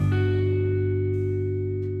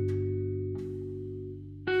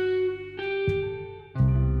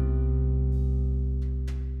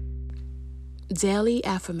Daily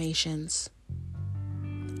affirmations.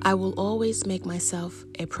 I will always make myself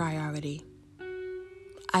a priority.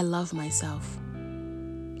 I love myself.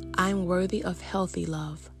 I am worthy of healthy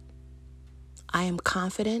love. I am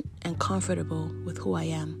confident and comfortable with who I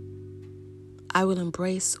am. I will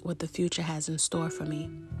embrace what the future has in store for me.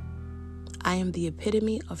 I am the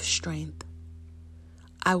epitome of strength.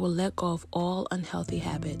 I will let go of all unhealthy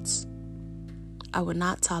habits. I will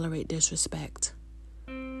not tolerate disrespect.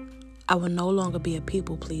 I will no longer be a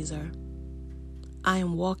people pleaser. I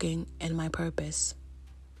am walking in my purpose.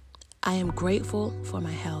 I am grateful for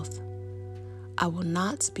my health. I will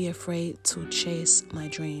not be afraid to chase my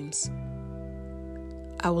dreams.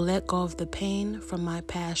 I will let go of the pain from my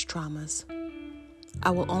past traumas. I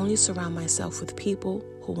will only surround myself with people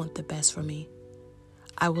who want the best for me.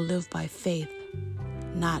 I will live by faith,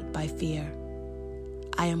 not by fear.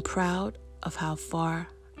 I am proud of how far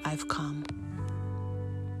I've come.